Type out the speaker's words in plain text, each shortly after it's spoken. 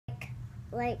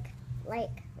like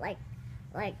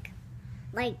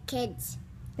kids.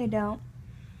 They don't.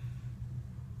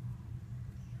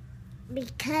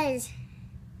 Because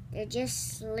they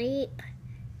just sleep.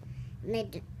 And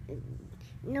they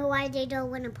know why they don't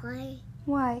want to play?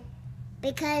 Why?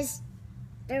 Because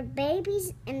they're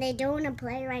babies and they don't want to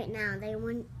play right now. They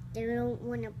don't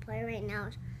want to play right now.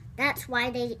 That's why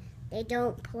they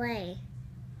don't play.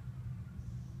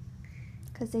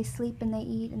 Because they sleep and they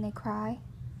eat and they cry.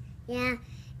 Yeah,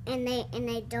 and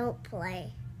they don't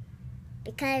play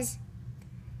because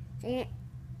they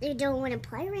don't want to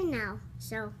play right now.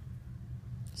 So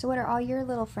what are all your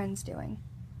little friends doing?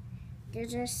 they're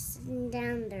just sitting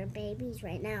down. They're babies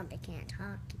right now. They can't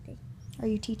talk. Are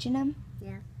you teaching them?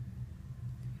 Yeah.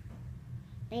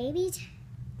 Babies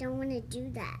don't want to do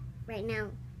that right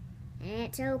now. And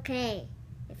it's okay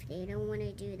if they don't want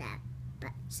to do that.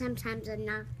 But sometimes I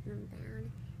knock them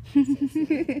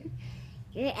down.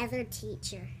 You're other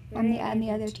teacher. I'm the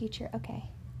other teacher. Okay.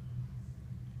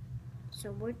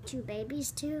 So we're two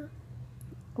babies too?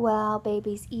 Well,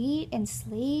 babies eat and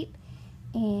sleep,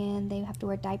 and they have to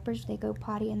wear diapers. They go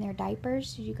potty in their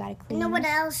diapers. So you got to clean You know them. what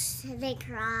else? They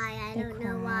cry. I They don't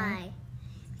know cry. why.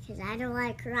 Because I don't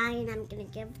like crying. I'm going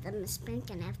to give them a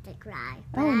spanking if they cry.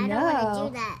 But Oh, I don't want no. to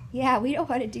do that. Yeah, we don't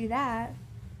want to do that.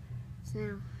 So,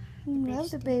 I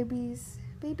love the babies.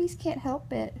 Babies can't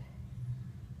help it.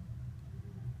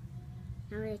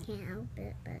 I really can't help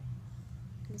it, but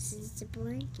this is the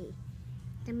blankie.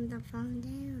 Them they're falling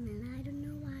down, and I don't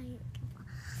know why it can fall.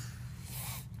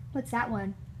 What's that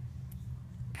one?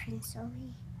 Prince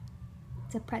Ovi?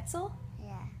 It's a pretzel?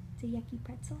 Yeah. It's a yucky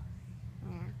pretzel?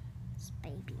 Yeah. It's a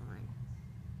baby one.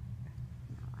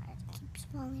 No, it keeps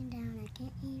falling down. I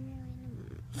can't eat it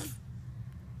right now.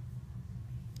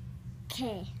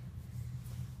 Okay.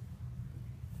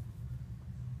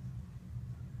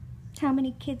 How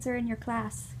many kids are in your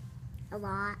class? A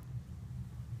lot.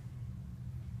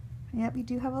 Yep, you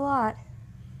do have a lot.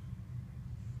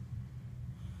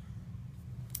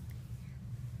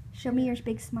 Show me your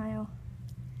big smile.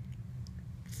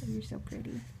 Oh, you're so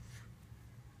pretty.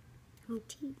 I'm a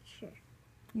teacher.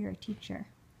 You're a teacher.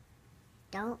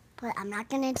 I'm not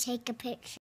going to take a picture.